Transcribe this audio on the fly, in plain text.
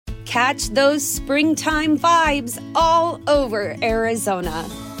Catch those springtime vibes all over Arizona.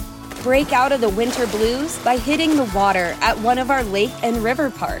 Break out of the winter blues by hitting the water at one of our lake and river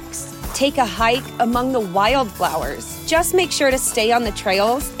parks. Take a hike among the wildflowers. Just make sure to stay on the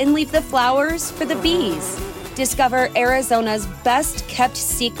trails and leave the flowers for the bees. Discover Arizona's best kept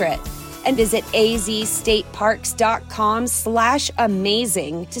secret and visit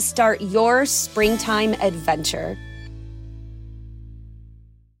azstateparks.com/amazing to start your springtime adventure.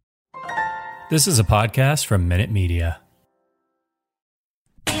 This is a podcast from Minute Media.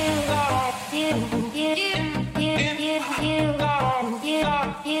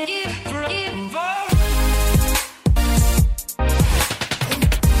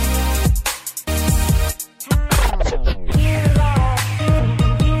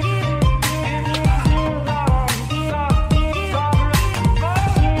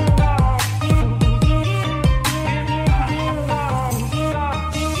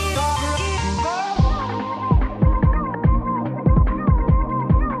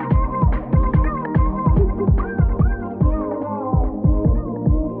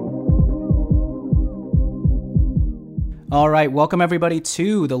 All right, welcome everybody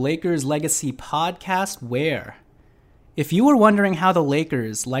to the Lakers Legacy Podcast, where if you were wondering how the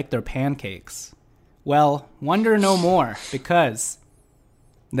Lakers like their pancakes, well, wonder no more, because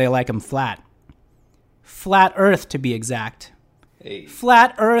they like them flat. Flat Earth, to be exact. Hey.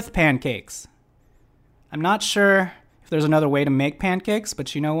 Flat Earth pancakes. I'm not sure if there's another way to make pancakes,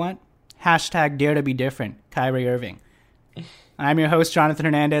 but you know what? Hashtag dare to be different, Kyrie Irving. I'm your host, Jonathan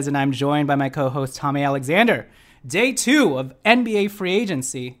Hernandez, and I'm joined by my co-host, Tommy Alexander. Day 2 of NBA free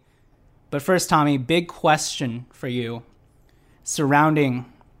agency. But first, Tommy, big question for you surrounding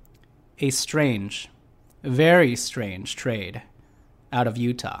a strange, very strange trade out of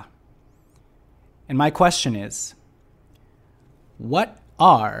Utah. And my question is, what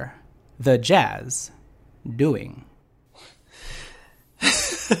are the Jazz doing?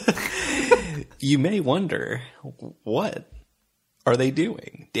 You may wonder, what are they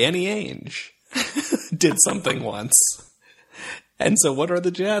doing? Danny Ainge did something once. And so what are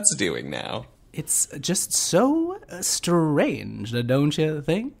the Jazz doing now? It's just so strange, don't you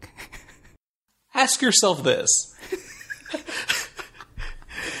think? Ask yourself this.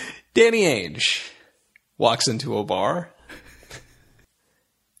 Danny Ainge walks into a bar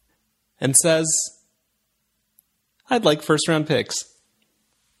and says, I'd like first round picks.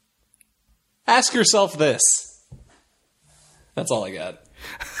 Ask yourself this. That's all I got.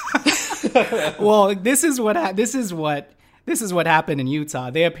 Well, this is what happened in Utah.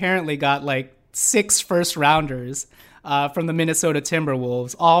 They apparently got like 6 first rounders from the Minnesota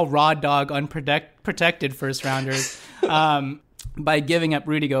Timberwolves, all raw dog, unprotected first rounders, by giving up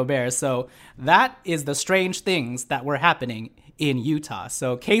Rudy Gobert. So that is the strange things that were happening in Utah.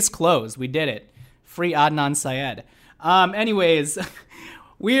 So case closed. We did it. Free Adnan Syed. Anyways.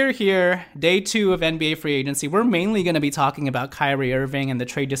 We're here, day 2 of NBA free agency. We're mainly going to be talking about Kyrie Irving and the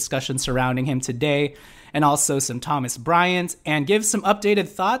trade discussion surrounding him today, and also some Thomas Bryant, and give some updated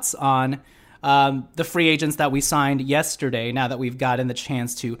thoughts on the free agents that we signed yesterday, now that we've gotten the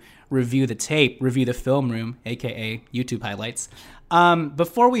chance to review the tape, review the film room, aka YouTube highlights.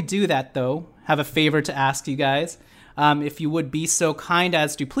 Before we do that, though, have a favor to ask you guys. If you would be so kind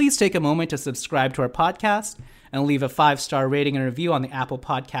as to please take a moment to subscribe to our podcast and leave a 5-star rating and review on the Apple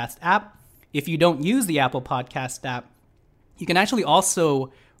Podcast app. If you don't use the Apple Podcast app, you can actually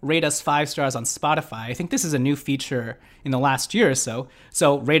also rate us 5 stars on Spotify. I think this is a new feature in the last year or so.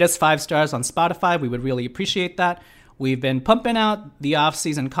 So rate us 5 stars on Spotify. We would really appreciate that. We've been pumping out the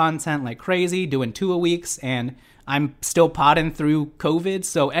off-season content like crazy, doing 2 a weeks, and I'm still potting through COVID.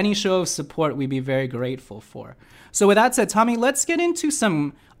 So any show of support we'd be very grateful for. So with that said, Tommy, let's get into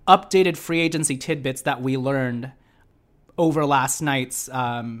some updated free agency tidbits that we learned over last night's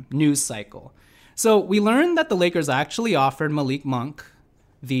news cycle. So we learned that the Lakers actually offered Malik Monk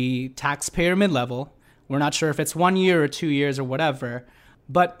the taxpayer mid-level. We're not sure if it's 1 year or 2 years or whatever,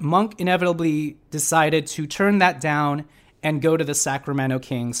 but Monk inevitably decided to turn that down and go to the Sacramento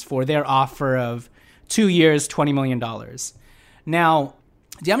Kings for their offer of 2 years, $20 million. Now,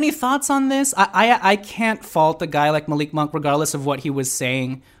 do you have any thoughts on this? I can't fault a guy like Malik Monk, regardless of what he was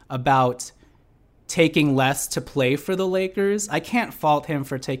saying about taking less to play for the Lakers. I can't fault him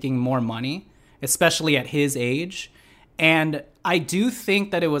for taking more money, especially at his age. And I do think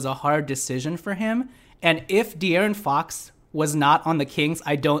that it was a hard decision for him. And if De'Aaron Fox was not on the Kings,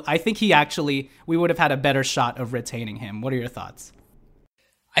 I think we would have had a better shot of retaining him. What are your thoughts?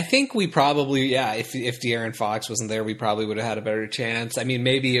 I think we probably, if De'Aaron Fox wasn't there, we probably would have had a better chance. I mean,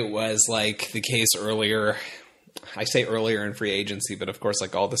 maybe it was like the case earlier. I say earlier in free agency, but of course,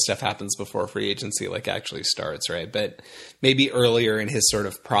 like all this stuff happens before free agency like actually starts, right? But maybe earlier in his sort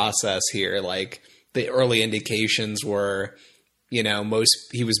of process here, like the early indications were, you know,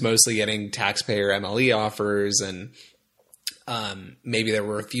 he was mostly getting taxpayer MLE offers, and maybe there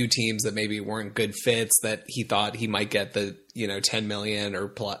were a few teams that maybe weren't good fits that he thought he might get the, you know, 10 million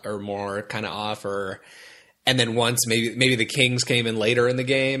or more kind of offer. And then once maybe the Kings came in later in the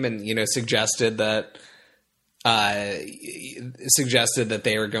game and, you know, suggested that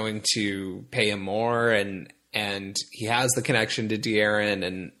they were going to pay him more, and he has the connection to De'Aaron,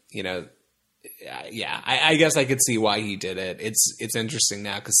 and, you know, yeah, I guess I could see why he did it. It's interesting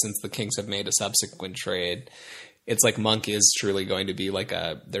now because since the Kings have made a subsequent trade, it's like Monk is truly going to be like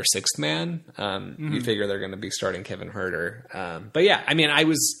their sixth man. You figure they're going to be starting Kevin Huerter. But yeah, I mean,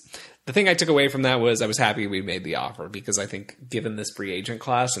 the thing I took away from that was I was happy we made the offer, because I think given this free agent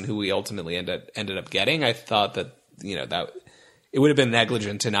class and who we ultimately ended up getting, I thought that, you know, that it would have been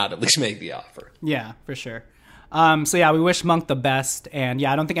negligent to not at least make the offer. Yeah, for sure. So yeah, we wish Monk the best. And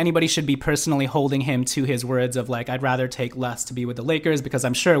yeah, I don't think anybody should be personally holding him to his words of like, I'd rather take less to be with the Lakers, because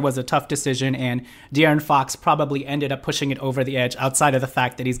I'm sure it was a tough decision. And De'Aaron Fox probably ended up pushing it over the edge, outside of the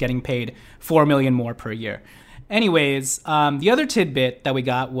fact that he's getting paid $4 million more per year. Anyways, the other tidbit that we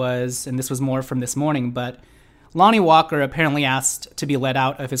got was, and this was more from this morning, but Lonnie Walker apparently asked to be let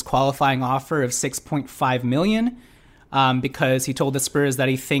out of his qualifying offer of $6.5 million. Because he told the Spurs that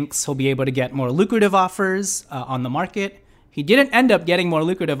he thinks he'll be able to get more lucrative offers on the market. He didn't end up getting more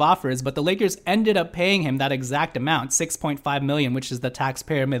lucrative offers, but the Lakers ended up paying him that exact amount, $6.5 million, which is the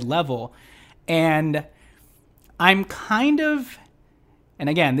taxpayer mid-level. And I'm kind of, and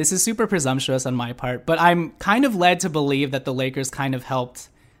again, this is super presumptuous on my part, but I'm kind of led to believe that the Lakers kind of helped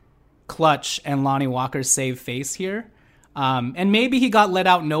Clutch and Lonnie Walker save face here. And maybe he got let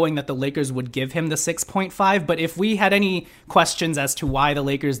out knowing that the Lakers would give him the 6.5. But if we had any questions as to why the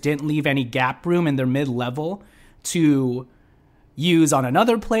Lakers didn't leave any gap room in their mid-level to use on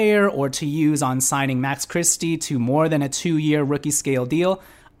another player or to use on signing Max Christie to more than a 2-year rookie scale deal,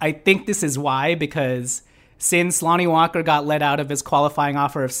 I think this is why, because since Lonnie Walker got let out of his qualifying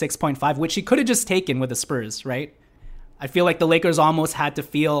offer of 6.5, which he could have just taken with the Spurs, right? I feel like the Lakers almost had to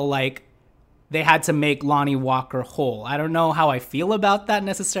feel like they had to make Lonnie Walker whole. I don't know how I feel about that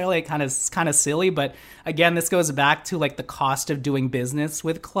necessarily. It's kind of silly, but again, this goes back to like the cost of doing business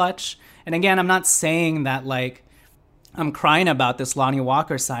with Clutch. And again, I'm not saying that like I'm crying about this Lonnie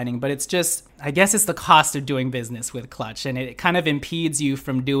Walker signing, but it's just, I guess it's the cost of doing business with Clutch, and it kind of impedes you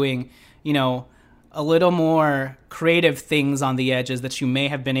from doing, you know, a little more creative things on the edges that you may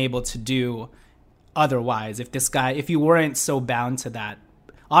have been able to do otherwise if you weren't so bound to that.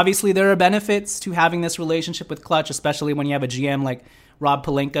 Obviously, there are benefits to having this relationship with Clutch, especially when you have a GM like Rob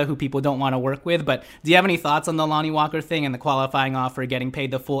Pelinka, who people don't want to work with. But do you have any thoughts on the Lonnie Walker thing and the qualifying offer, getting paid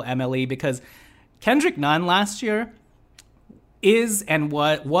the full MLE? Because Kendrick Nunn last year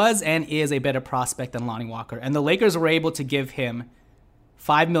was and is a better prospect than Lonnie Walker. And the Lakers were able to give him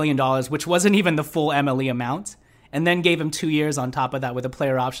 $5 million, which wasn't even the full MLE amount, and then gave him 2 years on top of that with a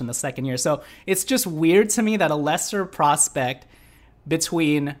player option the second year. So it's just weird to me that a lesser prospect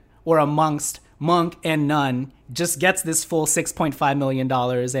between or amongst Monk and Nunn just gets this full $6.5 million,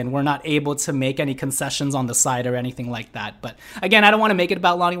 and we're not able to make any concessions on the side or anything like that. But again, I don't want to make it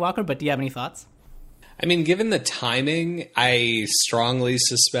about Lonnie Walker, but do you have any thoughts? I mean, given the timing, I strongly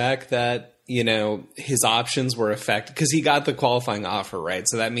suspect that, you know, his options were affected because he got the qualifying offer, right?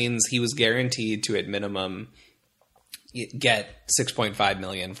 So that means he was guaranteed to, at minimum, get $6.5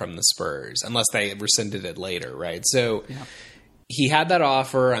 million from the Spurs, unless they rescinded it later, right? So yeah. He had that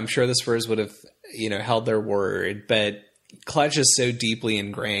offer. I'm sure the Spurs would have, you know, held their word, but Clutch is so deeply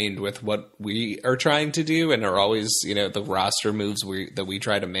ingrained with what we are trying to do and are always, you know, the roster moves that we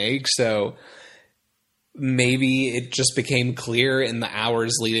try to make. So maybe it just became clear in the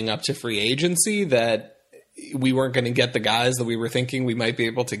hours leading up to free agency that we weren't going to get the guys that we were thinking we might be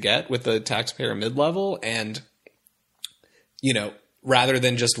able to get with the taxpayer mid-level. And, you know, rather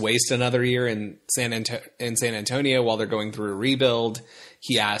than just waste another year in San Antonio while they're going through a rebuild,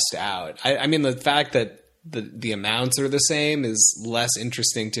 he asked out. I mean, the fact that the amounts are the same is less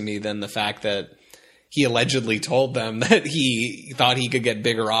interesting to me than the fact that he allegedly told them that he thought he could get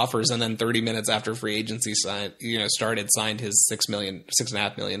bigger offers, and then 30 minutes after free agency signed his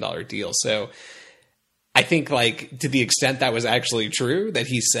 $6.5 million deal. So I think, like, to the extent that was actually true, that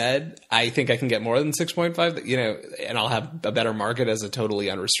he said, I think I can get more than 6.5, you know, and I'll have a better market as a totally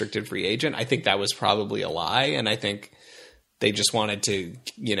unrestricted free agent. I think that was probably a lie. And I think they just wanted to,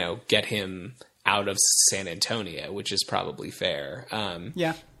 you know, get him out of San Antonio, which is probably fair.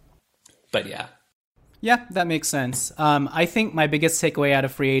 Yeah. But yeah. Yeah, that makes sense. I think my biggest takeaway out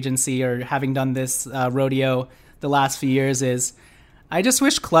of free agency, or having done this rodeo the last few years, is I just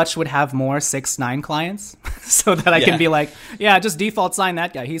wish Clutch would have more 6'9" clients so that I can be like, yeah, just default sign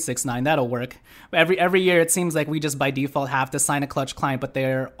that guy. He's 6'9". That'll work. Every year it seems like we just by default have to sign a Clutch client, but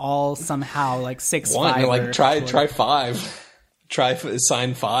they're all somehow like 6'5". Like try 5.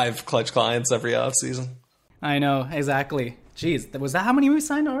 Sign 5 Clutch clients every offseason. I know, exactly. Jeez, was that how many we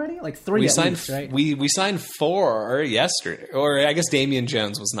signed already? Like 3 at least, right? We signed 4 yesterday. Or I guess Damian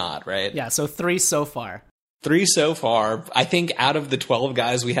Jones was not, right? Yeah, so 3 so far. 3 so far. I think out of the 12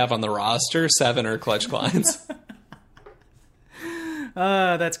 guys we have on the roster, 7 are Clutch clients.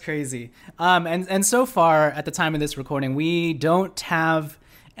 That's crazy. And so far, at the time of this recording, we don't have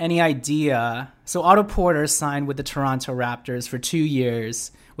any idea. So Otto Porter signed with the Toronto Raptors for 2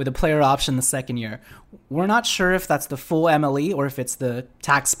 years with a player option the second year. We're not sure if that's the full MLE or if it's the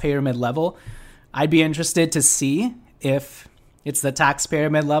taxpayer mid-level. I'd be interested to see if it's the taxpayer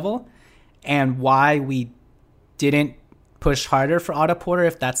mid-level and why we didn't push harder for Otto Porter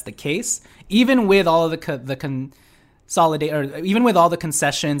if that's the case. Even with all of even with all the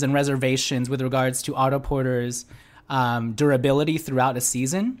concessions and reservations with regards to Otto Porter's durability throughout a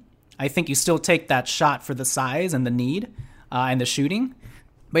season, I think you still take that shot for the size and the need and the shooting.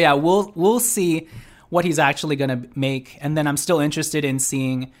 But yeah, we'll see what he's actually going to make. And then I'm still interested in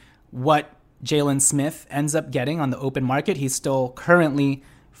seeing what Jalen Smith ends up getting on the open market. He's still currently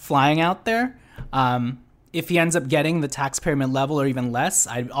flying out there. If he ends up getting the taxpayer mid-level or even less,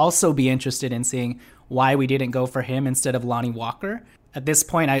 I'd also be interested in seeing why we didn't go for him instead of Lonnie Walker. At this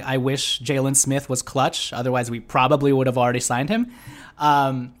point, I wish Jalen Smith was Clutch. Otherwise, we probably would have already signed him.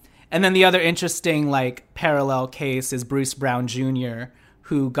 And then the other interesting parallel case is Bruce Brown Jr.,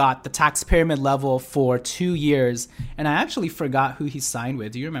 who got the taxpayer mid-level for 2 years. And I actually forgot who he signed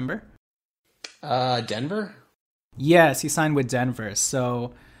with. Do you remember? Denver? Yes, he signed with Denver.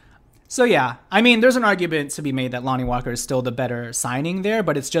 So yeah, I mean, there's an argument to be made that Lonnie Walker is still the better signing there,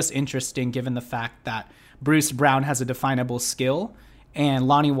 but it's just interesting given the fact that Bruce Brown has a definable skill and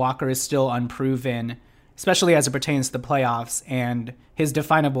Lonnie Walker is still unproven, especially as it pertains to the playoffs, and his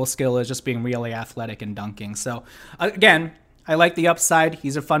definable skill is just being really athletic and dunking. So again, I like the upside.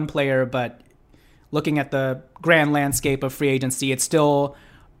 He's a fun player, but looking at the grand landscape of free agency, it's still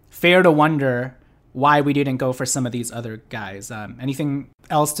fair to wonder why we didn't go for some of these other guys. Anything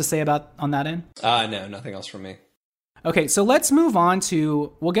else to say about on that end? No, nothing else from me. Okay, so let's move on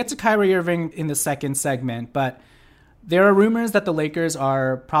we'll get to Kyrie Irving in the second segment, but there are rumors that the Lakers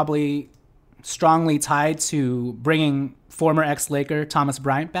are probably strongly tied to bringing former ex-Laker Thomas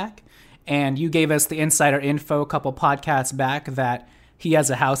Bryant back. And you gave us the insider info a couple podcasts back that he has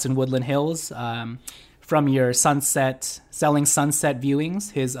a house in Woodland Hills. From your selling sunset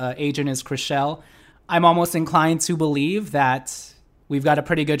viewings, his agent is Chriselle. I'm almost inclined to believe that we've got a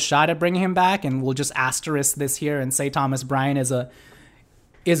pretty good shot at bringing him back, and we'll just asterisk this here and say Thomas Bryant is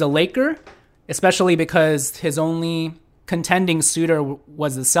a Laker, especially because his only contending suitor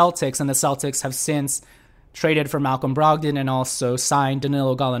was the Celtics, and the Celtics have since traded for Malcolm Brogdon and also signed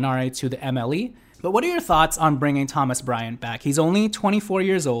Danilo Gallinari to the MLE. But what are your thoughts on bringing Thomas Bryant back? He's only 24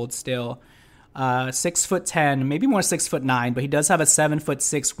 years old still. 6'10", maybe more 6'9", but he does have a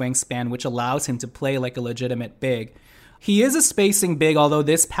 7'6" wingspan, which allows him to play like a legitimate big. He is a spacing big, although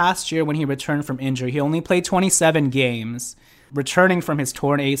this past year when he returned from injury, he only played 27 games. Returning from his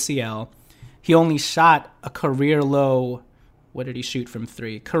torn ACL, he only shot a career low, what did he shoot from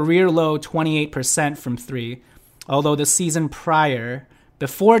three? Career low 28% from three, although the season prior,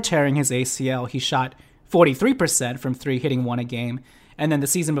 before tearing his ACL, he shot 43% from three, hitting 1 a game. And then the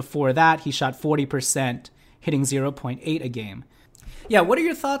season before that, he shot 40%, hitting 0.8 a game. Yeah, what are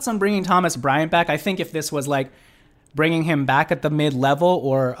your thoughts on bringing Thomas Bryant back? I think if this was bringing him back at the mid-level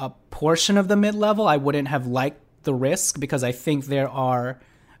or a portion of the mid-level, I wouldn't have liked the risk, because I think there are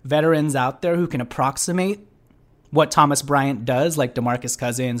veterans out there who can approximate what Thomas Bryant does, like DeMarcus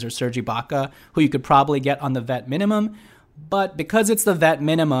Cousins or Serge Ibaka, who you could probably get on the vet minimum. But because it's the vet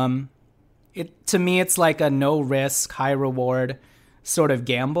minimum, to me it's like a no-risk, high-reward sort of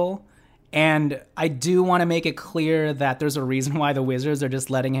gamble. And I do want to make it clear that there's a reason why the Wizards are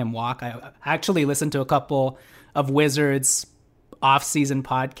just letting him walk. I actually listened to a couple of Wizards off-season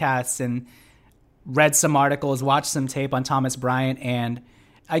podcasts and read some articles, watched some tape on Thomas Bryant, and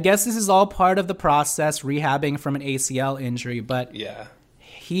I guess this is all part of the process, rehabbing from an ACL injury, but yeah,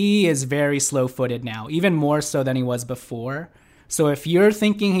 he is very slow-footed now, even more so than he was before. So if you're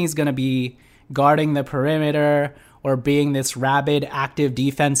thinking he's going to be guarding the perimeter or being this rabid, active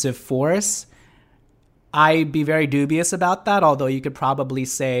defensive force, I'd be very dubious about that, although you could probably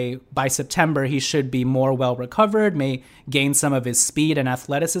say by September he should be more well recovered, may gain some of his speed and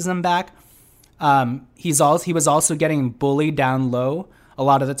athleticism back. He was also getting bullied down low a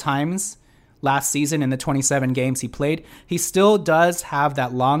lot of the times last season in the 27 games he played. He still does have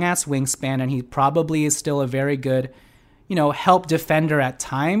that long-ass wingspan, and he probably is still a very good, help defender at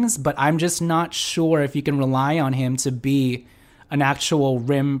times, but I'm just not sure if you can rely on him to be an actual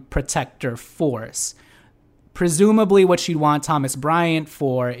rim protector force. Presumably what you'd want Thomas Bryant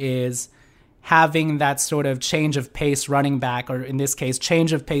for is having that sort of change of pace running back, or in this case,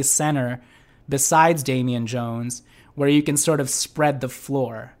 change of pace center besides Damian Jones, where you can sort of spread the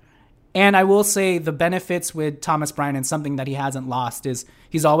floor. And I will say the benefits with Thomas Bryant, and something that he hasn't lost, is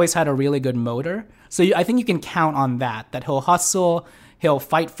he's always had a really good motor. So I think you can count on that he'll hustle, he'll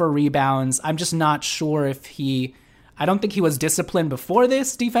fight for rebounds. I'm just not sure if I don't think he was disciplined before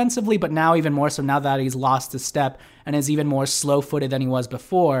this defensively, but now even more so, now that he's lost a step and is even more slow-footed than he was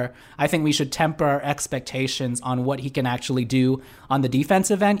before, I think we should temper our expectations on what he can actually do on the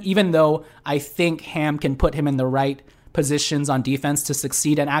defensive end, even though I think Ham can put him in the right positions on defense to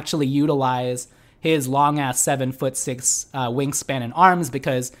succeed and actually utilize his long-ass 7'6" wingspan and arms,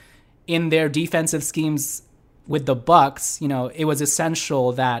 because in their defensive schemes with the Bucks, it was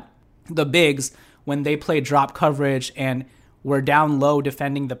essential that the bigs, when they played drop coverage and were down low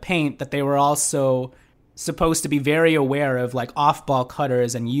defending the paint, that they were also supposed to be very aware of like off-ball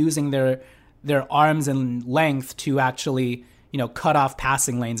cutters and using their arms and length to actually, cut off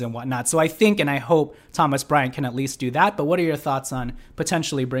passing lanes and whatnot. So I think and I hope Thomas Bryant can at least do that. But what are your thoughts on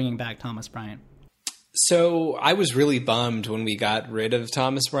potentially bringing back Thomas Bryant? So I was really bummed when we got rid of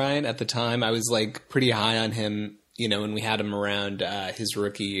Thomas Bryant. At the time, I was like pretty high on him, when we had him around his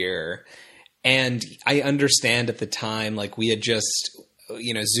rookie year. And I understand at the time, like we had just,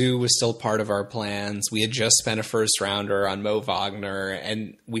 Zoo was still part of our plans. We had just spent a first rounder on Mo Wagner,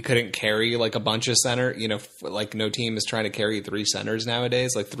 and we couldn't carry like a bunch of center, like no team is trying to carry 3 centers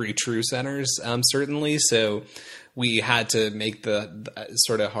nowadays, like 3 true centers, certainly. So we had to make the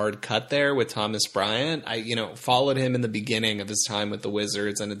sort of hard cut there with Thomas Bryant. I, followed him in the beginning of his time with the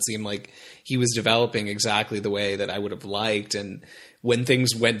Wizards, and it seemed like he was developing exactly the way that I would have liked. And when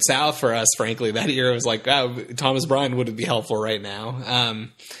things went south for us, frankly, that year, I was like, oh, Thomas Bryant wouldn't be helpful right now.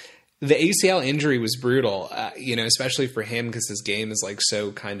 The ACL injury was brutal, especially for him because his game is like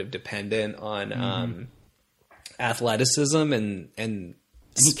so kind of dependent on athleticism and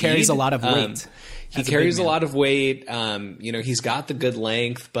he carries a lot of weight. He carries a lot of weight. He's got the good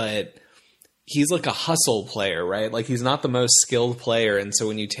length, but he's like a hustle player, right? Like he's not the most skilled player. And so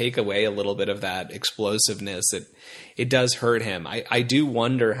when you take away a little bit of that explosiveness, it does hurt him. I do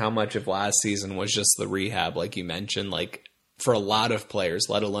wonder how much of last season was just the rehab, like you mentioned, like for a lot of players,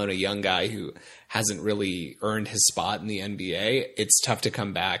 let alone a young guy who hasn't really earned his spot in the NBA. It's tough to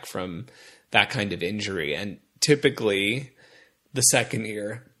come back from that kind of injury. And typically the second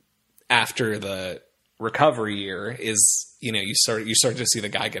year after the recovery year is, you start to see the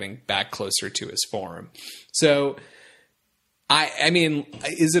guy getting back closer to his form. So I mean,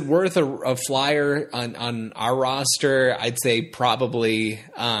 is it worth a flyer on our roster? I'd say probably,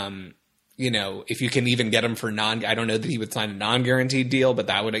 if you can even get him for I don't know that he would sign a non-guaranteed deal, but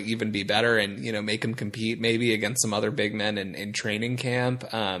that would even be better and, make him compete maybe against some other big men in training camp.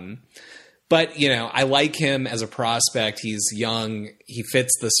 But, I like him as a prospect. He's young. He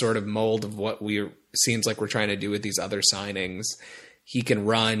fits the sort of mold of what seems like we're trying to do with these other signings. He can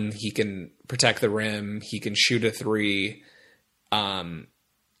run. He can protect the rim. He can shoot a 3.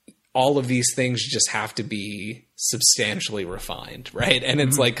 All of these things just have to be substantially refined, right? And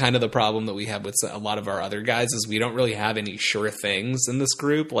it's like kind of the problem that we have with a lot of our other guys is we don't really have any sure things in this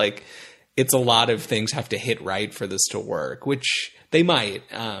group. Like it's a lot of things have to hit right for this to work, which they might.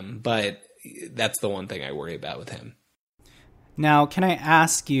 But that's the one thing I worry about with him. Now, can I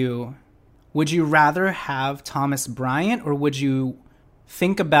ask you, would you rather have Thomas Bryant, or would you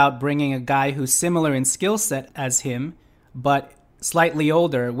think about bringing a guy who's similar in skill set as him, but slightly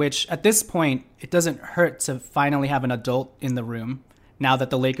older, which at this point, it doesn't hurt to finally have an adult in the room now that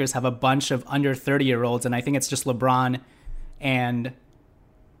the Lakers have a bunch of under 30-year-olds, and I think it's just LeBron and...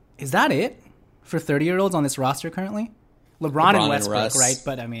 Is that it for 30-year-olds on this roster currently? LeBron and Westbrook, right?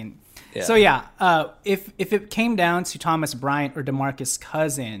 But I mean... Yeah. So yeah, if it came down to Thomas Bryant or DeMarcus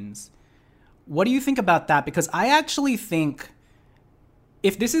Cousins, what do you think about that? Because I actually think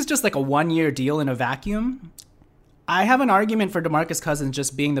if this is just like a 1-year deal in a vacuum, I have an argument for DeMarcus Cousins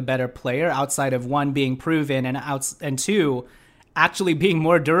just being the better player outside of 1, being proven, and 2, actually being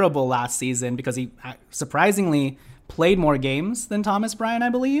more durable last season because he surprisingly played more games than Thomas Bryant, I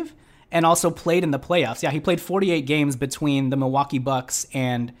believe. and also played in the playoffs. Yeah, he played 48 games between the Milwaukee Bucks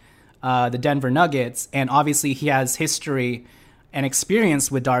and the Denver Nuggets, and obviously he has history and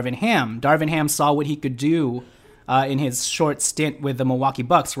experience with Darvin Ham. Darvin Ham saw what he could do in his short stint with the Milwaukee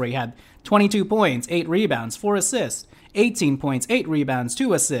Bucks, where he had 22 points, 8 rebounds, 4 assists, 18 points, 8 rebounds,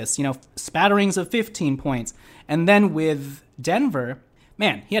 2 assists, spatterings of 15 points. And then with Denver,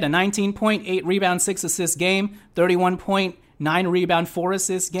 man, he had a 19.8 rebound, 6 assist game, 31.9 rebound, 4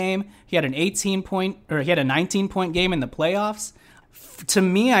 assist game. He had a 19-point game in the playoffs. To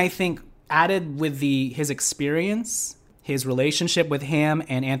me, I think added with his experience, his relationship with him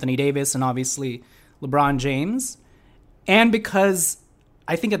and Anthony Davis, and obviously LeBron James, and because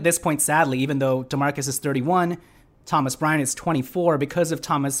I think at this point, sadly, even though DeMarcus is 31, Thomas Bryant is 24, because of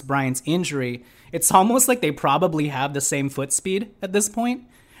Thomas Bryant's injury, it's almost like they probably have the same foot speed at this point.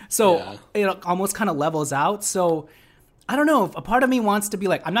 So It almost kind of levels out. So I don't know. A part of me wants to be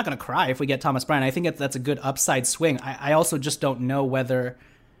like, I'm not going to cry if we get Thomas Bryant. I think that's a good upside swing. I also just don't know whether,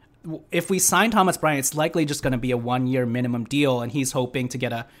 if we sign Thomas Bryant, it's likely just going to be a 1-year minimum deal, and he's hoping to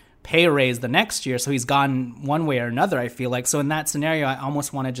get a pay raise the next year. So he's gone one way or another, I feel like. So in that scenario, I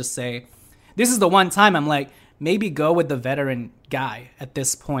almost want to just say, this is the one time I'm like, maybe go with the veteran guy at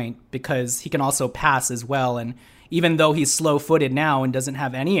this point, because he can also pass as well. And even though he's slow-footed now and doesn't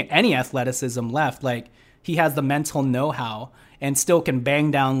have any athleticism left, like, he has the mental know-how and still can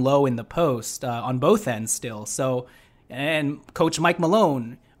bang down low in the post on both ends still. So, and Coach Mike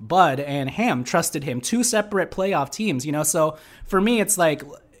Malone, Bud, and Ham trusted him, 2 separate playoff teams, So for me, it's like,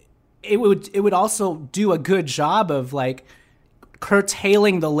 it would also do a good job of like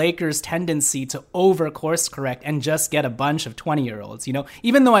curtailing the Lakers' tendency to over course correct and just get a bunch of 20-year-olds,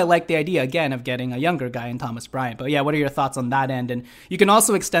 even though I like the idea, again, of getting a younger guy in Thomas Bryant. But yeah, what are your thoughts on that end? And you can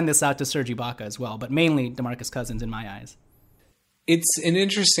also extend this out to Serge Ibaka as well, but mainly DeMarcus Cousins in my eyes. It's an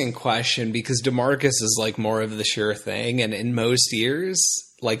interesting question because DeMarcus is like more of the sure thing. And in most years,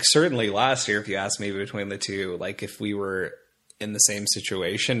 like certainly last year, if you asked me between the two, like if we were in the same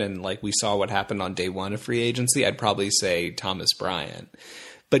situation and like we saw what happened on day one of free agency, I'd probably say Thomas Bryant.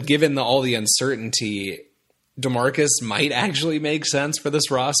 But given all the uncertainty, DeMarcus might actually make sense for this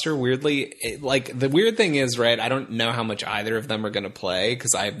roster. Weirdly, the weird thing is, right, I don't know how much either of them are going to play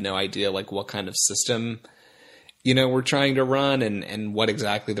because I have no idea like what kind of system, we're trying to run and what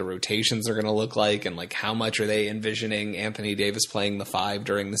exactly the rotations are going to look like and like how much are they envisioning Anthony Davis playing the 5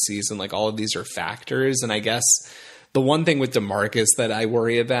 during the season. Like all of these are factors. And I guess the one thing with DeMarcus that I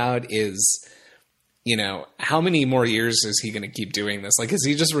worry about is, how many more years is he going to keep doing this? Like, has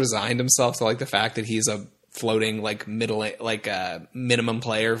he just resigned himself to like the fact that he's a floating like minimum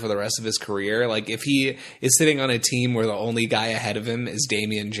player for the rest of his career? Like, if he is sitting on a team where the only guy ahead of him is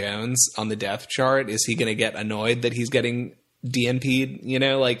Damian Jones on the depth chart, is he going to get annoyed that he's getting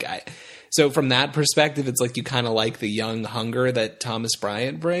DNP'd? So from that perspective, it's like you kind of like the young hunger that Thomas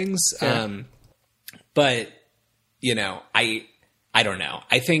Bryant brings. Sure. But I don't know.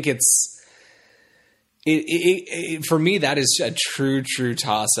 I think for me, that is a true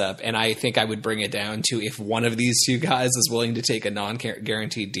toss up. And I think I would bring it down to if one of these two guys is willing to take a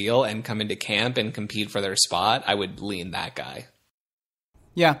non-guaranteed deal and come into camp and compete for their spot, I would lean that guy.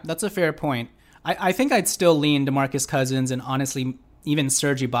 Yeah, that's a fair point. I think I'd still lean DeMarcus Cousins and honestly even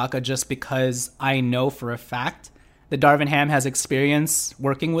Serge Ibaka, just because I know for a fact that Darvin Ham has experience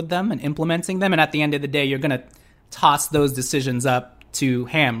working with them and implementing them. And at the end of the day, you're going to toss those decisions up to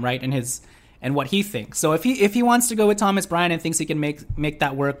Ham, right? And what he thinks. So if he wants to go with Thomas Bryant and thinks he can make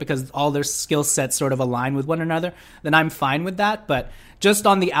that work because all their skill sets sort of align with one another, then I'm fine with that. But just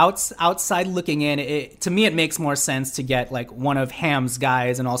on the outside looking in, to me it makes more sense to get like one of Ham's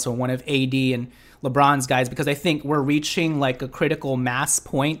guys and also one of AD and LeBron's guys, because I think we're reaching like a critical mass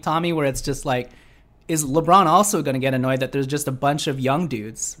point, Tommy, where it's just like, is LeBron also going to get annoyed that there's just a bunch of young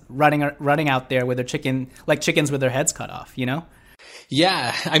dudes running out there with their chickens with their heads cut off,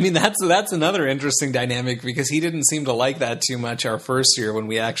 Yeah, I mean, that's another interesting dynamic because he didn't seem to like that too much our first year when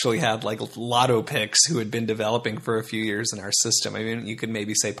we actually had like lotto picks who had been developing for a few years in our system. I mean, you could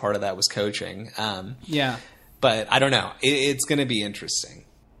maybe say part of that was coaching. Yeah. But I don't know. It's going to be interesting.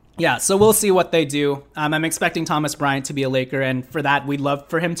 Yeah, so we'll see what they do. I'm expecting Thomas Bryant to be a Laker, and for that, we'd love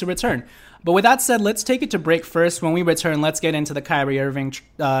for him to return. But with that said, let's take it to break first. When we return, let's get into the Kyrie Irving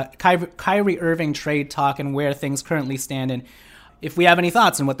trade talk and where things currently stand, and if we have any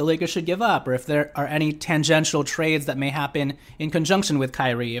thoughts on what the Lakers should give up, or if there are any tangential trades that may happen in conjunction with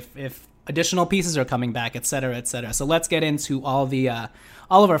Kyrie, if additional pieces are coming back, et cetera, et cetera. So let's get into all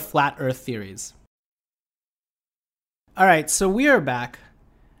of our flat Earth theories. All right, so we are back.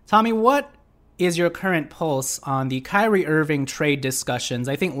 Tommy, what is your current pulse on the Kyrie Irving trade discussions?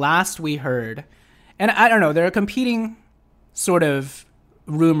 I think last we heard, and I don't know, there are competing sort of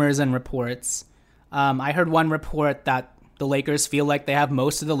rumors and reports. I heard one report that the Lakers feel like they have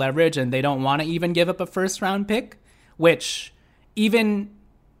most of the leverage and they don't want to even give up a first-round pick, which even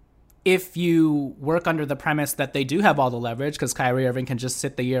if you work under the premise that they do have all the leverage because Kyrie Irving can just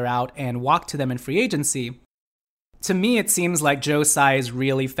sit the year out and walk to them in free agency, to me it seems like Joe Tsai is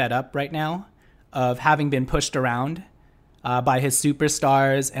really fed up right now of having been pushed around by his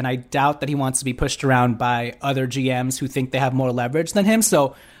superstars, and I doubt that he wants to be pushed around by other GMs who think they have more leverage than him.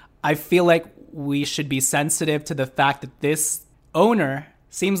 So I feel like we should be sensitive to the fact that this owner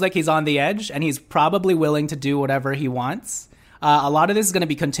seems like he's on the edge and he's probably willing to do whatever he wants. A lot of this is going to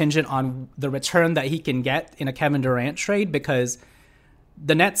be contingent on the return that he can get in a Kevin Durant trade because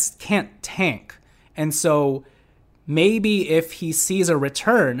the Nets can't tank. And so maybe if he sees a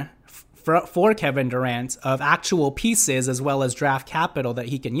return for Kevin Durant of actual pieces as well as draft capital that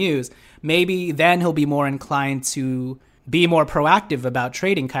he can use, maybe then he'll be more inclined to be more proactive about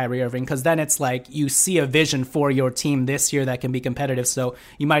trading Kyrie Irving, because then it's like you see a vision for your team this year that can be competitive, so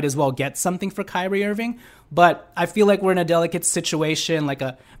you might as well get something for Kyrie Irving. But I feel like we're in a delicate situation, like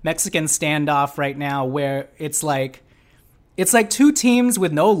a Mexican standoff right now, where it's like two teams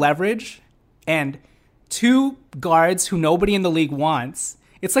with no leverage and two guards who nobody in the league wants.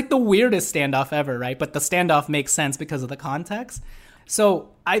 It's like the weirdest standoff ever, right? But the standoff makes sense because of the context. So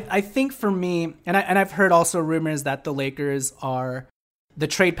I think for me, and I've heard also rumors that the Lakers the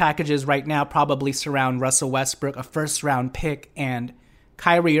trade packages right now probably surround Russell Westbrook, a first-round pick, and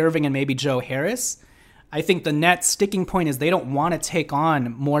Kyrie Irving and maybe Joe Harris. I think the Nets' sticking point is they don't want to take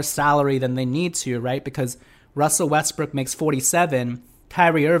on more salary than they need to, right? Because Russell Westbrook makes 47,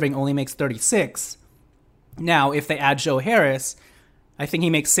 Kyrie Irving only makes 36. Now, if they add Joe Harris, I think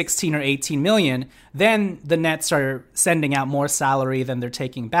he makes 16 or 18 million, then the Nets are sending out more salary than they're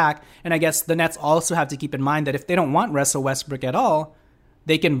taking back. And I guess the Nets also have to keep in mind that if they don't want Russell Westbrook at all,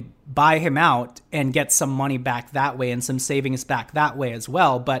 they can buy him out and get some money back that way and some savings back that way as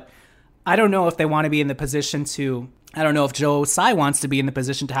well. But I don't know if they want to be in the position I don't know if Joe Tsai wants to be in the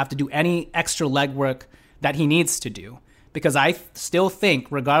position to have to do any extra legwork that he needs to do. Because I still think,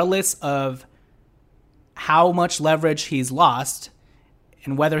 regardless of how much leverage he's lost,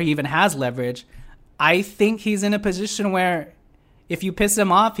 and whether he even has leverage, I think he's in a position where if you piss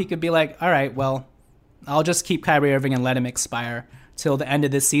him off, he could be like, all right, well, I'll just keep Kyrie Irving and let him expire till the end of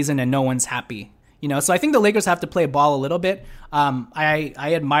this season and no one's happy. So I think the Lakers have to play ball a little bit. I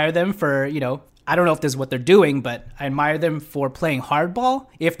admire them for, I don't know if this is what they're doing, but I admire them for playing hardball,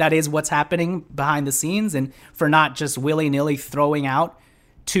 if that is what's happening behind the scenes, and for not just willy-nilly throwing out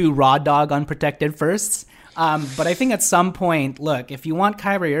two raw dog unprotected firsts. But I think at some point, look, if you want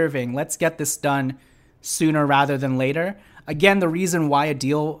Kyrie Irving, let's get this done sooner rather than later. Again, the reason why a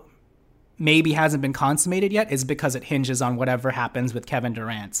deal maybe hasn't been consummated yet is because it hinges on whatever happens with Kevin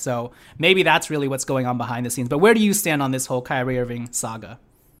Durant. So maybe that's really what's going on behind the scenes. But where do you stand on this whole Kyrie Irving saga?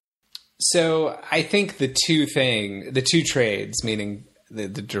 So I think the two trades, meaning the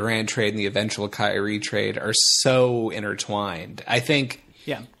Durant trade and the eventual Kyrie trade, are so intertwined. I think,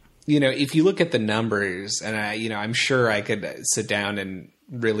 yeah. If you look at the numbers, and I'm sure I could sit down and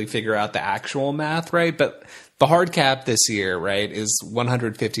really figure out the actual math, right? But the hard cap this year, right, is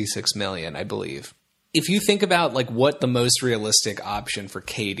 $156 million, I believe. If you think about like what the most realistic option for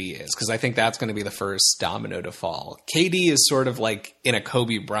KD is, because I think that's going to be the first domino to fall. KD is sort of like in a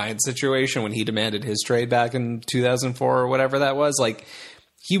Kobe Bryant situation when he demanded his trade back in 2004 or whatever that was. Like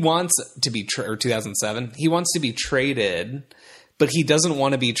he wants to be, or 2007, he wants to be traded, but he doesn't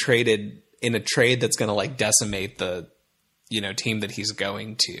want to be traded in a trade that's going to like decimate the, team that he's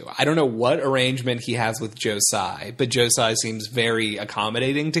going to. I don't know what arrangement he has with Joe Tsai, but Joe Tsai seems very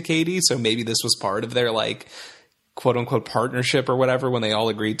accommodating to KD. So maybe this was part of their like quote unquote partnership or whatever when they all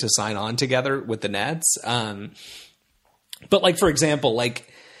agreed to sign on together with the Nets. But like, for example, like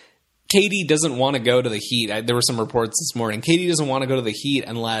KD doesn't want to go to the Heat. There were some reports this morning. KD doesn't want to go to the Heat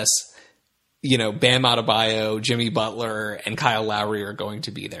unless Bam Adebayo, Jimmy Butler, and Kyle Lowry are going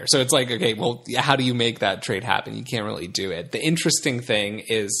to be there. So it's like, okay, well, how do you make that trade happen? You can't really do it. The interesting thing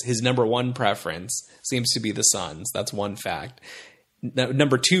is his number one preference seems to be the Suns. That's one fact.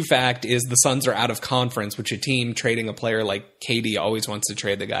 Number two fact is the Suns are out of conference, which a team trading a player like KD always wants to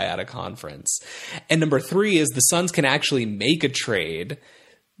trade the guy out of conference. And number three is the Suns can actually make a trade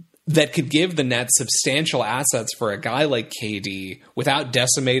that could give the Nets substantial assets for a guy like KD without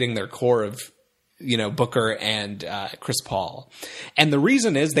decimating their core of Booker and Chris Paul. And the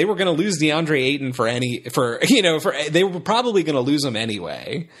reason is they were going to lose DeAndre Ayton they were probably going to lose him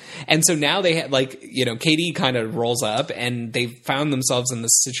anyway. And so now they had KD kind of rolls up and they found themselves in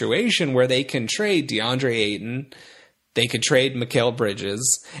this situation where they can trade DeAndre Ayton, they could trade Mikal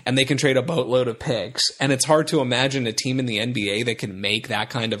Bridges, and they can trade a boatload of picks. And it's hard to imagine a team in the NBA that can make that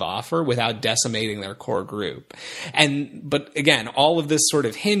kind of offer without decimating their core group. But again, all of this sort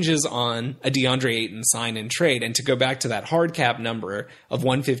of hinges on a DeAndre Ayton sign and trade. And to go back to that hard cap number of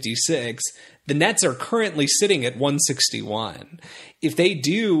 156, the Nets are currently sitting at 161. If they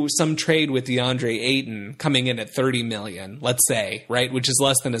do some trade with DeAndre Ayton coming in at $30 million, let's say, right, which is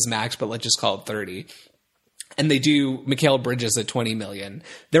less than his max, but let's just call it 30, and they do Mikal Bridges at $20 million,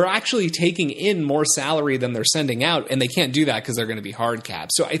 they're actually taking in more salary than they're sending out, and they can't do that because they're going to be hard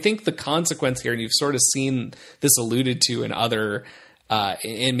capped. So I think the consequence here, and you've sort of seen this alluded to in other,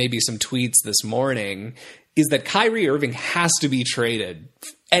 in maybe some tweets this morning, is that Kyrie Irving has to be traded.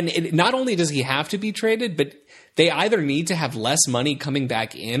 And not only does he have to be traded, but they either need to have less money coming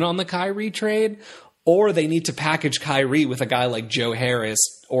back in on the Kyrie trade, or they need to package Kyrie with a guy like Joe Harris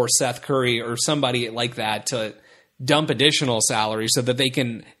or Seth Curry or somebody like that to dump additional salary so that they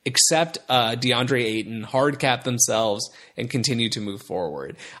can accept DeAndre Ayton, hard cap themselves, and continue to move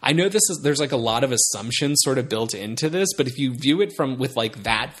forward. I know there's like a lot of assumptions sort of built into this, but if you view it with like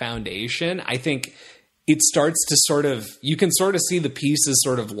that foundation, I think it starts to you can sort of see the pieces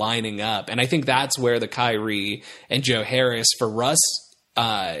sort of lining up. And I think that's where the Kyrie and Joe Harris for Russ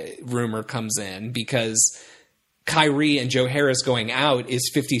rumor comes in, because Kyrie and Joe Harris going out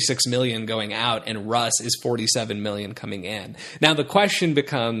is $56 million going out, and Russ is $47 million coming in. Now the question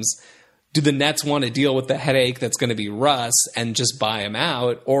becomes, do the Nets want to deal with the headache that's going to be Russ and just buy him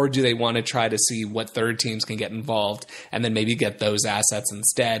out, or do they want to try to see what third teams can get involved and then maybe get those assets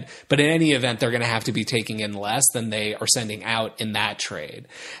instead? But in any event, they're going to have to be taking in less than they are sending out in that trade.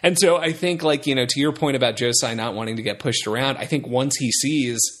 And so I think, to your point about Joe Tsai not wanting to get pushed around, I think once he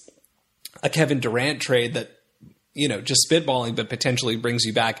sees a Kevin Durant trade that, just spitballing, but potentially brings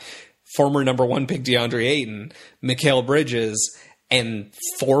you back former number one pick DeAndre Ayton, Mikal Bridges, and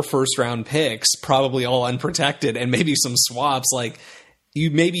 4 first-round picks, probably all unprotected, and maybe some swaps,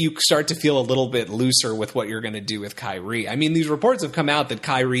 you start to feel a little bit looser with what you're going to do with Kyrie. I mean, these reports have come out that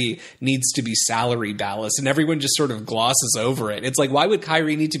Kyrie needs to be salary ballast, and everyone just sort of glosses over it. It's like, why would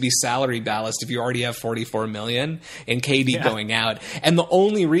Kyrie need to be salary ballast if you already have $44 million and KD going out? And the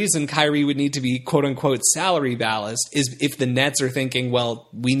only reason Kyrie would need to be quote-unquote salary ballast is if the Nets are thinking, well,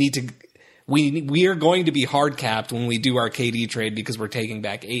 we are going to be hard capped when we do our KD trade because we're taking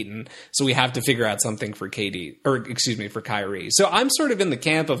back Ayton. So we have to figure out something for for Kyrie. So I'm sort of in the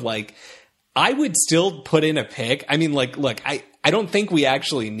camp of I would still put in a pick. I mean, look, I don't think we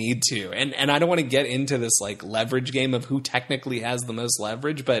actually need to. And I don't want to get into this leverage game of who technically has the most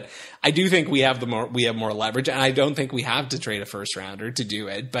leverage, but I do think we have more leverage, and I don't think we have to trade a first rounder to do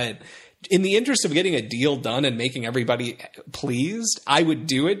it. But in the interest of getting a deal done and making everybody pleased, I would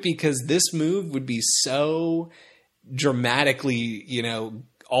do it, because this move would be so dramatically,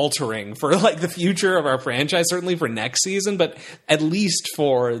 altering for the future of our franchise, certainly for next season, but at least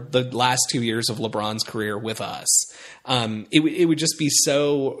for the last 2 years of LeBron's career with us. It would just be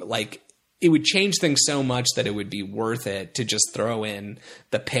so it would change things so much that it would be worth it to just throw in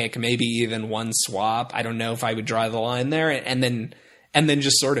the pick, maybe even one swap. I don't know if I would draw the line there, and then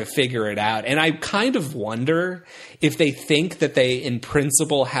just sort of figure it out. And I kind of wonder if they think that they, in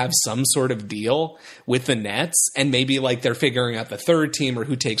principle, have some sort of deal with the Nets, and maybe they're figuring out the third team or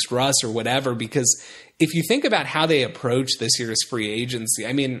who takes Russ or whatever. Because if you think about how they approach this year's free agency,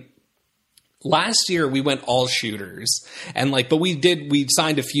 I mean, last year we went all shooters, and but we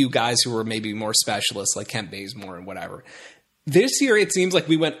signed a few guys who were maybe more specialists, like Kent Bazemore and whatever. This year, it seems like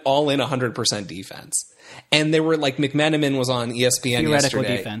we went all in 100% defense. And there were McMenamin was on ESPN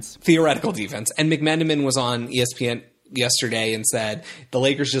yesterday. Theoretical defense. And McMenamin was on ESPN yesterday and said the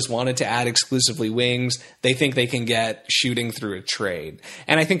Lakers just wanted to add exclusively wings. They think they can get shooting through a trade.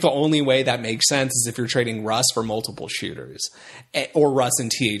 And I think the only way that makes sense is if you're trading Russ for multiple shooters, or Russ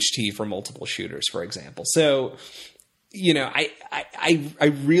and THT for multiple shooters, for example. So,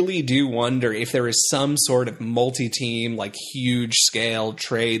 I really do wonder if there is some sort of multi-team, huge scale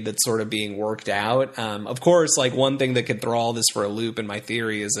trade that's sort of being worked out. Of course, one thing that could throw all this for a loop in my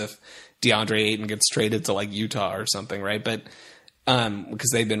theory is if DeAndre Ayton gets traded to Utah or something, right? But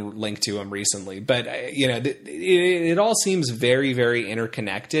because they've been linked to him recently. But it all seems very, very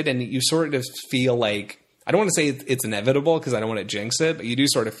interconnected, and you sort of feel I don't want to say it's inevitable because I don't want to jinx it, but you do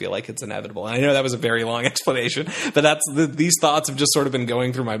sort of feel like it's inevitable. And I know that was a very long explanation, but these thoughts have just sort of been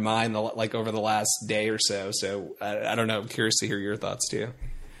going through my mind like over the last day or so. So I don't know. I'm curious to hear your thoughts too.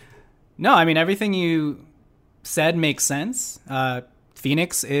 No, I mean, everything you said makes sense.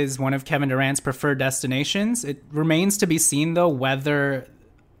 Phoenix is one of Kevin Durant's preferred destinations. It remains to be seen, though, whether,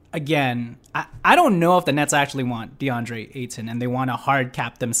 again, I don't know if the Nets actually want DeAndre Ayton and they want to hard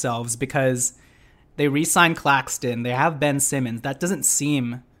cap themselves because they re-signed Claxton. They have Ben Simmons. That doesn't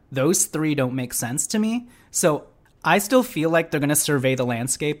seem, those three don't make sense to me. So I still feel like they're going to survey the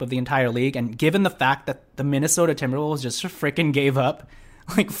landscape of the entire league. And given the fact that the Minnesota Timberwolves just freaking gave up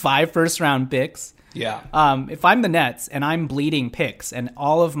like 5 first-round picks. Yeah. If I'm the Nets and I'm bleeding picks and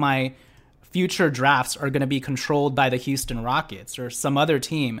all of my future drafts are going to be controlled by the Houston Rockets or some other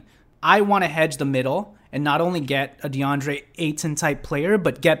team, I want to hedge the middle and not only get a DeAndre Ayton type player,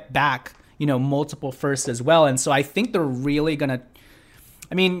 but get back, multiple firsts as well. And so I think they're really going to,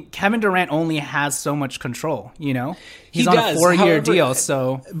 Kevin Durant only has so much control, He's on a 4-year deal,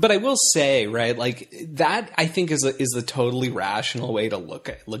 so. But I will say, right, like that I think is a totally rational way to look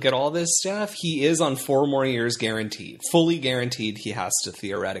at all this stuff. He is on 4 more years guaranteed, fully guaranteed he has to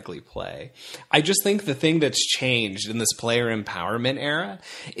theoretically play. I just think the thing that's changed in this player empowerment era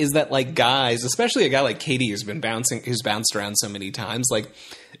is that like guys, especially a guy like KD who's bounced around so many times, like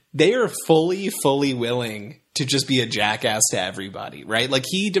they are fully willing to just be a jackass to everybody, right? Like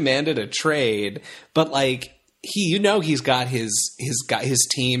he demanded a trade, but like he's got his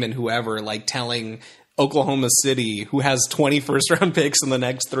team and whoever like telling Oklahoma City, who has 20 first-round picks in the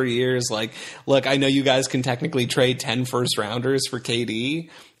next 3 years, like, look, I know you guys can technically trade 10 first-rounders for KD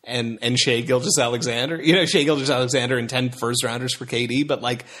and Shai Gilgeous-Alexander, Shai Gilgeous-Alexander and 10 first-rounders for KD, but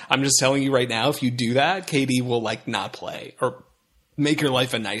like I'm just telling you right now, if you do that, KD will like not play or make your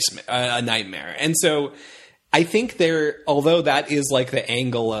life a nightmare. And so I think although that is like the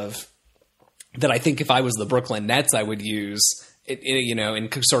angle of that, I think if I was the Brooklyn Nets, I would use it,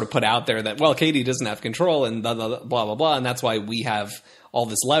 and sort of put out there that, well, KD doesn't have control and blah, blah, blah, blah, blah. And that's why we have all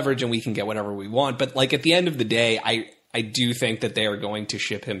this leverage and we can get whatever we want. But like at the end of the day, I do think that they are going to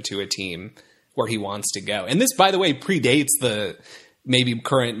ship him to a team where he wants to go. And this, by the way, predates the maybe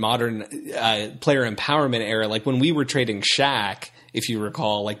current modern player empowerment era. Like when we were trading Shaq, if you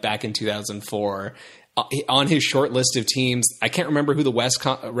recall, like back in 2004, on his short list of teams, I can't remember who the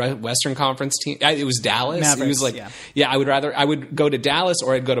Western Conference team. It was Dallas. Mavericks, it was like, I would go to Dallas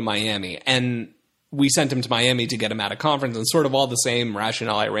or I'd go to Miami, and we sent him to Miami to get him out of conference, and sort of all the same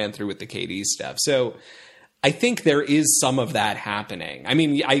rationale I ran through with the KD stuff. So I think there is some of that happening. I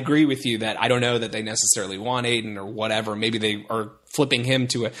mean, I agree with you that I don't know that they necessarily want Aiden or whatever. Maybe they are flipping him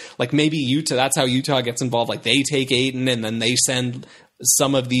to maybe Utah. That's how Utah gets involved. Like they take Aiden and then they send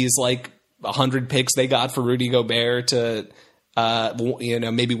some of these like 100 picks they got for Rudy Gobert to,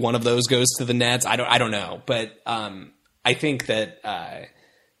 maybe one of those goes to the Nets. I don't know, but I think that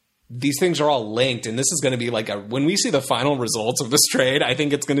these things are all linked, and this is going to be like when we see the final results of this trade, I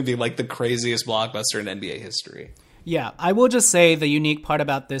think it's going to be like the craziest blockbuster in NBA history. Yeah, I will just say the unique part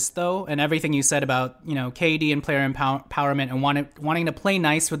about this, though, and everything you said about, KD and player empowerment and wanting to play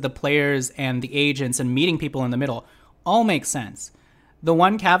nice with the players and the agents and meeting people in the middle all makes sense. The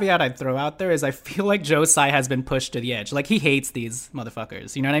one caveat I'd throw out there is I feel like Joe Tsai has been pushed to the edge. Like, he hates these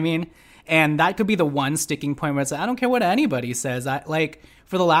motherfuckers, you know what I mean? And that could be the one sticking point where it's like, I don't care what anybody says.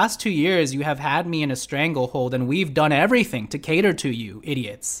 For the last 2 years, you have had me in a stranglehold, and we've done everything to cater to you,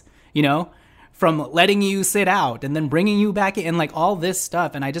 idiots, from letting you sit out and then bringing you back in, like all this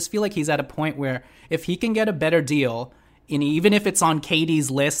stuff. And I just feel like he's at a point where if he can get a better deal, and even if it's on KD's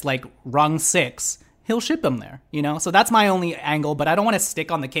list, like rung 6, he'll ship him there, So that's my only angle, but I don't want to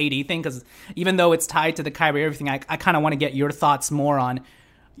stick on the KD thing because even though it's tied to the Kyrie Irving thing, I kind of want to get your thoughts more on,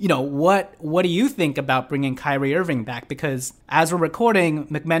 what do you think about bringing Kyrie Irving back? Because as we're recording,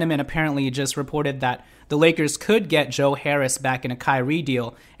 McMenamin apparently just reported that the Lakers could get Joe Harris back in a Kyrie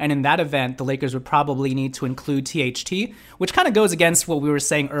deal, and in that event, the Lakers would probably need to include THT, which kind of goes against what we were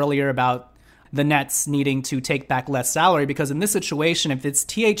saying earlier about the Nets needing to take back less salary, because in this situation, if it's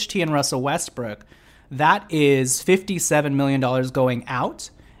THT and Russell Westbrook, that is $57 million going out.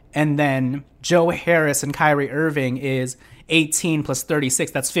 And then Joe Harris and Kyrie Irving is 18 plus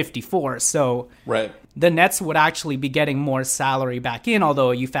 36. That's 54. So right. The Nets would actually be getting more salary back in,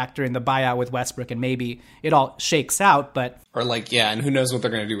 although you factor in the buyout with Westbrook and maybe it all shakes out. But and who knows what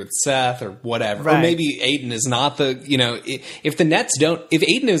they're going to do with Seth or whatever. Right. Or maybe Ayton is not if the Nets don't, if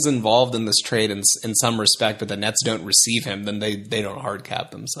Ayton is involved in this trade in some respect, but the Nets don't receive him, then they don't hard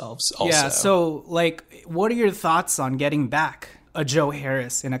cap themselves also. Yeah, so what are your thoughts on getting back a Joe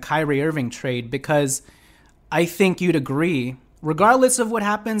Harris in a Kyrie Irving trade? Because I think you'd agree, regardless of what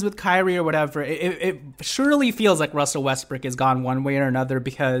happens with Kyrie or whatever, it surely feels like Russell Westbrook is gone one way or another,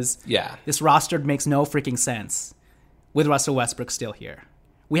 because this roster makes no freaking sense with Russell Westbrook still here.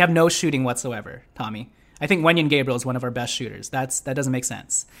 We have no shooting whatsoever, Tommy. I think Wenyen Gabriel is one of our best shooters. That doesn't make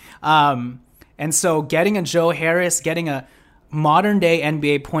sense. And so getting a Joe Harris, getting a modern-day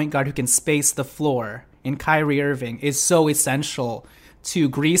NBA point guard who can space the floor in Kyrie Irving is so essential to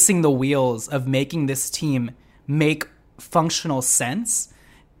greasing the wheels of making this team make functional sense.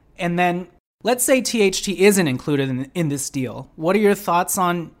 And then let's say THT isn't included in this deal. What are your thoughts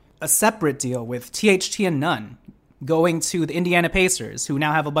on a separate deal with THT and Nunn going to the Indiana Pacers, who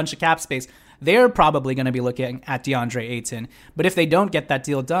now have a bunch of cap space? They're probably going to be looking at DeAndre Ayton. But if they don't get that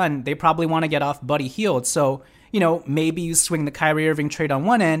deal done, they probably want to get off Buddy Hield. So, maybe you swing the Kyrie Irving trade on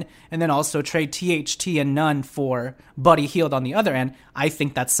one end and then also trade THT and Nunn for Buddy Hield on the other end. I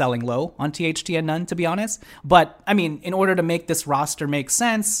think that's selling low on THT and Nunn, to be honest. But, in order to make this roster make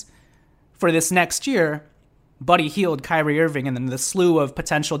sense for this next year, Buddy Hield, Kyrie Irving, and then the slew of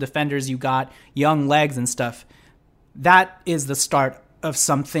potential defenders you got, young legs and stuff, that is the start of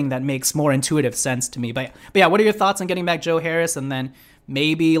something that makes more intuitive sense to me. But yeah, what are your thoughts on getting back Joe Harris and then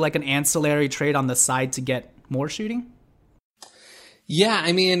maybe like an ancillary trade on the side to get more shooting? Yeah,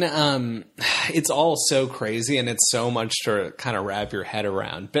 it's all so crazy and it's so much to kind of wrap your head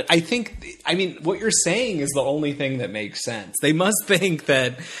around. But I think, what you're saying is the only thing that makes sense. They must think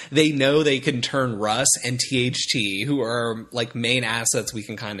that they know they can turn Russ and THT, who are like main assets we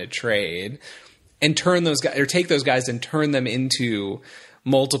can kind of trade, and turn those guys, or take those guys and turn them into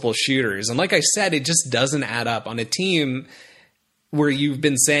multiple shooters. And like I said, it just doesn't add up on a team where you've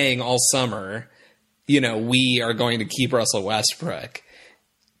been saying all summer, we are going to keep Russell Westbrook.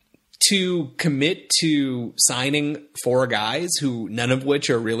 To commit to signing 4 guys who none of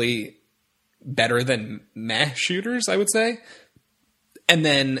which are really better than meh shooters, I would say. And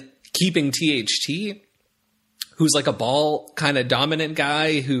then keeping THT, who's like a ball kind of dominant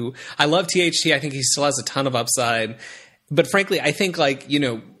guy who I love THT. I think he still has a ton of upside. But frankly, I think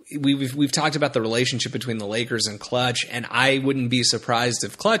we've talked about the relationship between the Lakers and Clutch, and I wouldn't be surprised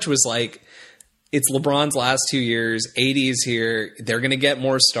if Clutch was like, it's LeBron's last 2 years, AD is here, they're going to get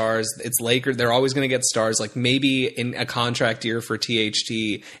more stars, it's Lakers, they're always going to get stars, like maybe in a contract year for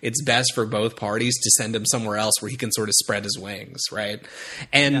THT, it's best for both parties to send him somewhere else where he can sort of spread his wings, right?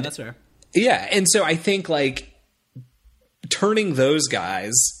 And yeah, that's fair. Yeah, and so I think turning those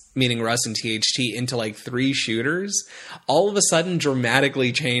guys, meaning Russ and THT, into 3 shooters, all of a sudden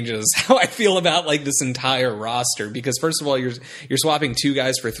dramatically changes how I feel about this entire roster. Because first of all, you're swapping 2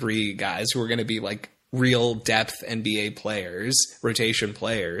 guys for 3 guys who are going to be real depth NBA players, rotation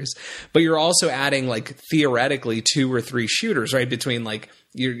players, but you're also adding theoretically 2 or 3 shooters, right? Between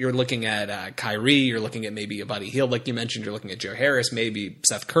you're looking at Kyrie, you're looking at maybe a Buddy Hield, like you mentioned, you're looking at Joe Harris, maybe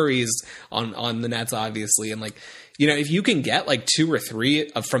Seth Curry's on the Nets, obviously, and if you can get 2 or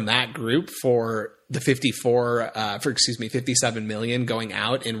 3 from that group for the 57 million going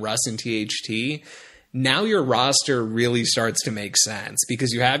out in Russ and THT, now your roster really starts to make sense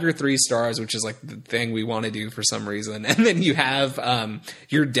because you have your 3 stars, which is the thing we want to do for some reason. And then you have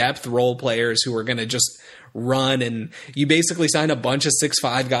your depth role players who are going to just run, and you basically sign a bunch of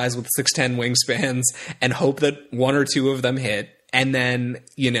 6'5" guys with 6'10" wingspans and hope that 1 or 2 of them hit. And then,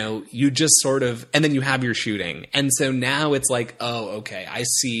 you just sort of, and then you have your shooting. And so now it's oh, okay, I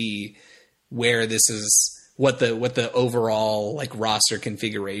see where this is, what the overall roster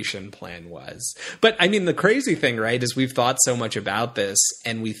configuration plan was. But the crazy thing, right, is we've thought so much about this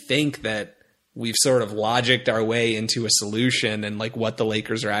and we think that we've sort of logicked our way into a solution and what the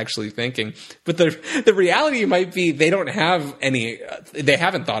Lakers are actually thinking. But the reality might be they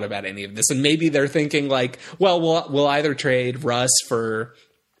haven't thought about any of this. And maybe they're thinking we'll either trade Russ for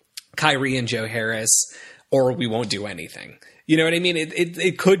Kyrie and Joe Harris, or we won't do anything. You know what I mean?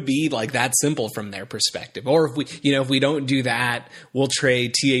 It could be that simple from their perspective. Or if we don't do that, we'll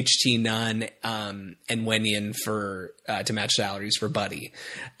trade THT Nunn and Wenyen to match salaries for Buddy,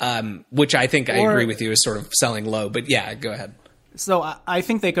 which I think I agree with you is sort of selling low. But yeah, go ahead. So I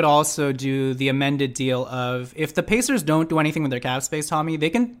think they could also do the amended deal of, if the Pacers don't do anything with their cap space, Tommy, they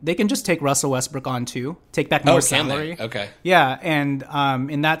can just take Russell Westbrook on too, take back more salary. Okay. Yeah, and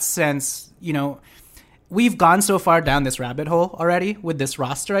in that sense, we've gone so far down this rabbit hole already with this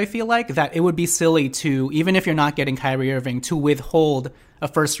roster, I feel that it would be silly to, even if you're not getting Kyrie Irving, to withhold a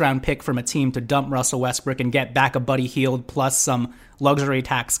first-round pick from a team to dump Russell Westbrook and get back a Buddy Hield plus some luxury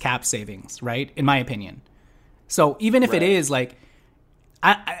tax cap savings, right? In my opinion. So even if it is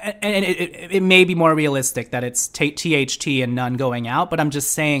it may be more realistic that it's THT and Nunn going out, but I'm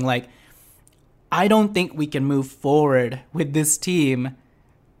just saying I don't think we can move forward with this team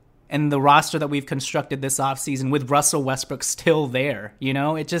and the roster that we've constructed this offseason with Russell Westbrook still there. You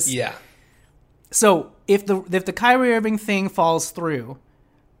know, it just... Yeah. So if the Kyrie Irving thing falls through,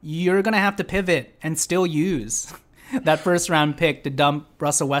 you're going to have to pivot and still use that first round pick to dump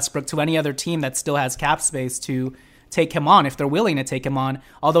Russell Westbrook to any other team that still has cap space to take him on if they're willing to take him on.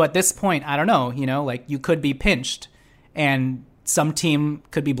 Although at this point, I don't know, you know, like you could be pinched and some team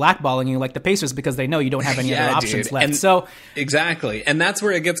could be blackballing you like the Pacers because they know you don't have any other options left. And so exactly. And that's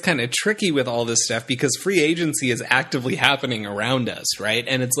where it gets kind of tricky with all this stuff because free agency is actively happening around us, right?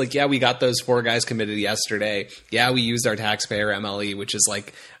 And it's like, yeah, we got those 4 guys committed yesterday. Yeah, we used our taxpayer MLE, which is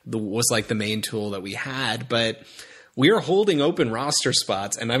like was the main tool that we had, but we are holding open roster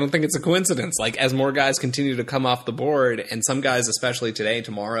spots, and I don't think it's a coincidence. Like, as more guys continue to come off the board, and some guys, especially today,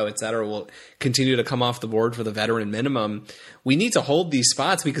 tomorrow, et cetera, will continue to come off the board for the veteran minimum, we need to hold these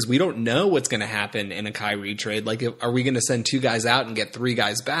spots because we don't know what's going to happen in a Kyrie trade. Like, are we going to send 2 guys out and get 3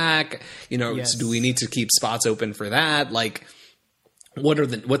 guys back? You know, yes. Do we need to keep spots open for that? Like,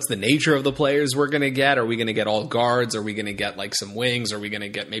 what's the nature of the players we're going to get? Are we going to get all guards? Are we going to get like some wings? Are we going to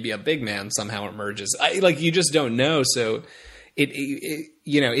get maybe a big man somehow emerges? You just don't know. So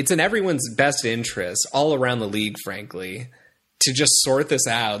it's in everyone's best interest all around the league, frankly, to just sort this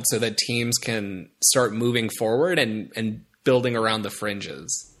out so that teams can start moving forward and building around the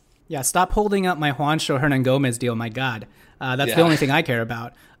fringes. Yeah, stop holding up my Juancho Hernan-Gomez deal. My God, that's the only thing I care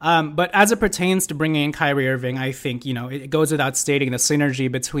about. But as it pertains to bringing in Kyrie Irving, I think, you know, it goes without stating the synergy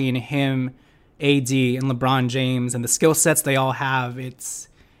between him, AD, and LeBron James and the skill sets they all have.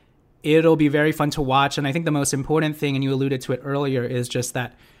 It'll be very fun to watch. And I think the most important thing, and you alluded to it earlier, is just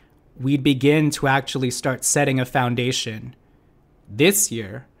that we'd begin to actually start setting a foundation this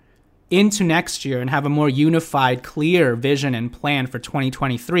year into next year and have a more unified, clear vision and plan for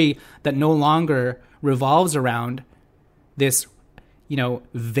 2023 that no longer revolves around this, you know,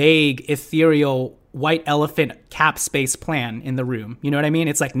 vague, ethereal, white elephant cap space plan in the room. You know what I mean?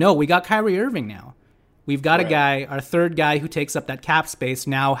 It's like, no, we got Kyrie Irving now. We've got a guy, our third guy who takes up that cap space.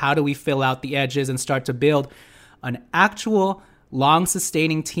 Now, how do we fill out the edges and start to build an actual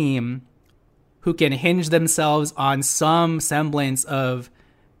long-sustaining team who can hinge themselves on some semblance of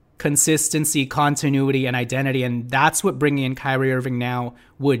consistency, continuity, and identity? And that's what bringing in Kyrie Irving now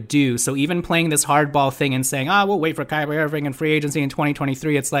would do. So even playing this hardball thing and saying, we'll wait for Kyrie Irving and free agency in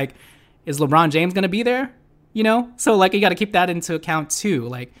 2023, it's like, is LeBron James going to be there? You know? So like, you got to keep that into account too.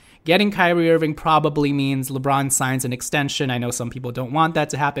 Like, getting Kyrie Irving probably means LeBron signs an extension. I know some people don't want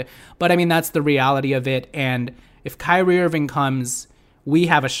that to happen, but I mean, that's the reality of it. And if Kyrie Irving comes, we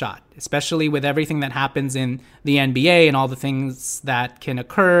have a shot, especially with everything that happens in the NBA and all the things that can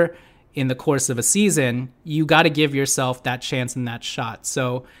occur in the course of a season. You got to give yourself that chance and that shot.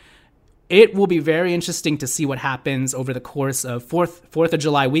 So it will be very interesting to see what happens over the course of 4th of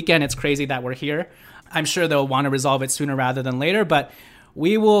July weekend. It's crazy that we're here. I'm sure they'll want to resolve it sooner rather than later, but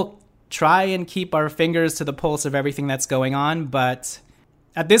we will try and keep our fingers to the pulse of everything that's going on. But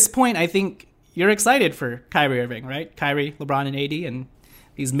at this point, I think you're excited for Kyrie Irving, right? Kyrie, LeBron, and AD, and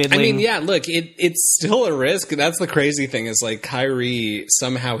these middling... I mean, yeah, look, it's still a risk. That's the crazy thing is, like, Kyrie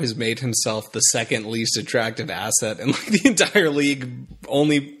somehow has made himself the second least attractive asset in like the entire league,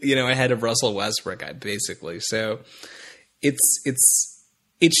 only, you know, ahead of Russell Westbrook, basically. So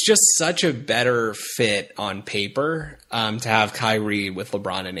it's just such a better fit on paper to have Kyrie with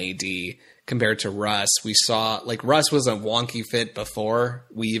LeBron and AD compared to Russ. We saw, like, Russ was a wonky fit before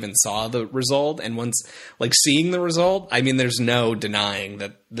we even saw the result. And once, like, seeing the result, I mean, there's no denying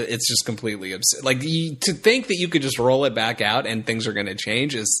that it's just completely absurd. Like, to think that you could just roll it back out and things are going to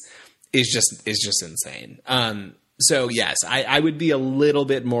change is just insane. So yes, I would be a little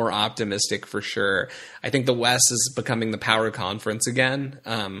bit more optimistic for sure. I think the West is becoming the power conference again,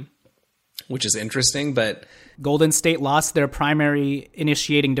 which is interesting, but Golden State lost their primary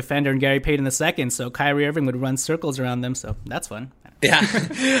initiating defender in Gary Payton II, so Kyrie Irving would run circles around them, so that's fun. Yeah.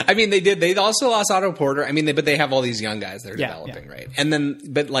 I mean, they did. They also lost Otto Porter. I mean, but they have all these young guys they're developing, right? And then,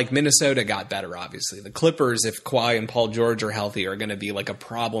 but like Minnesota got better, obviously. The Clippers, if Kawhi and Paul George are healthy, are going to be like a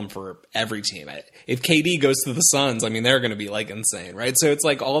problem for every team. If KD goes to the Suns, I mean, they're going to be like insane, right? So it's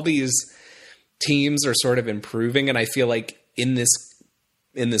like all these teams are sort of improving, and I feel like in this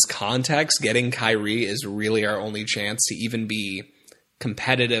context, getting Kyrie is really our only chance to even be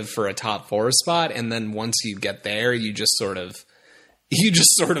competitive for a top 4 spot. And then once you get there, you just sort of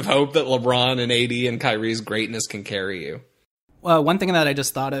hope that LeBron and AD and Kyrie's greatness can carry you. Well, one thing that I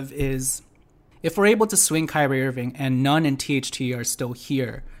just thought of is if we're able to swing Kyrie Irving and Nunn and THT are still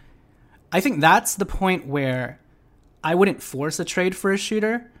here, I think that's the point where I wouldn't force a trade for a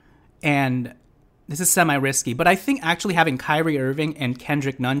shooter. And this is semi-risky, but I think actually having Kyrie Irving and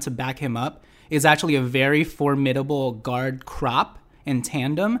Kendrick Nunn to back him up is actually a very formidable guard crop in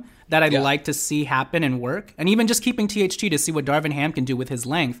tandem that I'd like to see happen and work. And even just keeping THT to see what Darvin Ham can do with his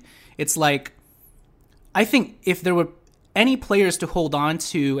length. It's like, I think if there were any players to hold on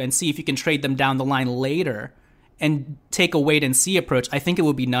to and see if you can trade them down the line later and take a wait-and-see approach, I think it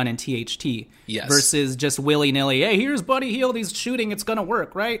would be Nunn and THT. Yes. Versus just willy-nilly, hey, here's Buddy Hield, he's shooting, it's going to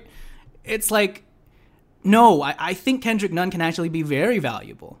work, right? It's like, no, I think Kendrick Nunn can actually be very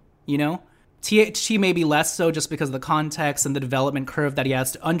valuable, you know? THT may be less so just because of the context and the development curve that he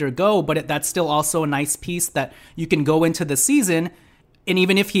has to undergo, but that's still also a nice piece that you can go into the season. And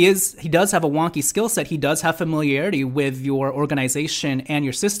even if he does have a wonky skill set, he does have familiarity with your organization and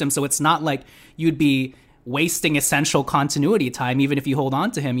your system. So it's not like you'd be wasting essential continuity time, even if you hold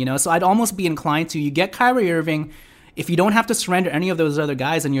on to him, you know? So I'd almost be inclined to, you get Kyrie Irving, if you don't have to surrender any of those other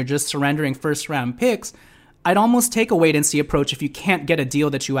guys and you're just surrendering first round picks, I'd almost take a wait-and-see approach if you can't get a deal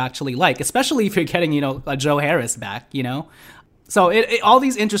that you actually like, especially if you're getting, you know, a Joe Harris back, you know? So all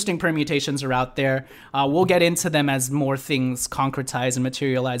these interesting permutations are out there. We'll get into them as more things concretize and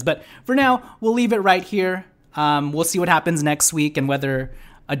materialize. But for now, we'll leave it right here. We'll see what happens next week and whether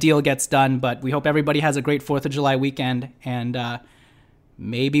a deal gets done. But we hope everybody has a great 4th of July weekend. And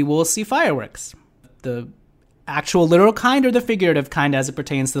maybe we'll see fireworks. The actual literal kind or the figurative kind as it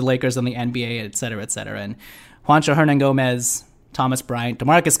pertains to the Lakers and the NBA, et cetera, et cetera. And Juancho Hernan-Gomez, Thomas Bryant,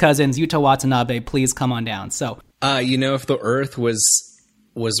 DeMarcus Cousins, Yuta Watanabe, please come on down. So, you know, if the Earth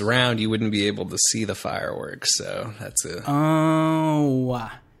was round, you wouldn't be able to see the fireworks. So that's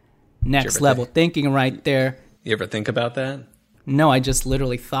next level thinking right there. You ever think about that? No, I just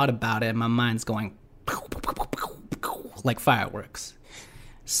literally thought about it. And my mind's going like fireworks.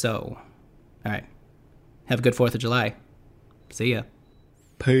 So, all right. Have a good 4th of July. See ya.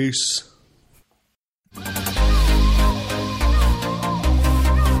 Peace.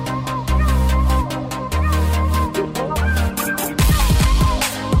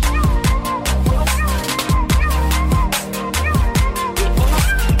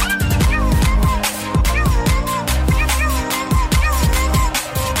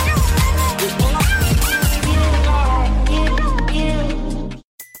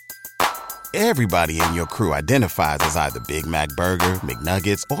 Everybody in your crew identifies as either Big Mac Burger,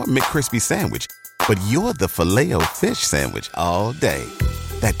 McNuggets, or McCrispy Sandwich. But you're the Filet-O-Fish Sandwich all day.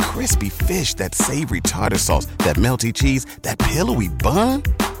 That crispy fish, that savory tartar sauce, that melty cheese, that pillowy bun.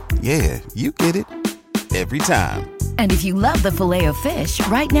 Yeah, you get it. Every time. And if you love the Filet-O-Fish,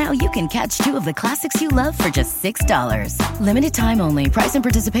 right now you can catch 2 of the classics you love for just $6. Limited time only. Price and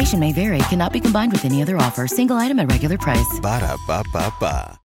participation may vary. Cannot be combined with any other offer. Single item at regular price. Ba-da-ba-ba-ba.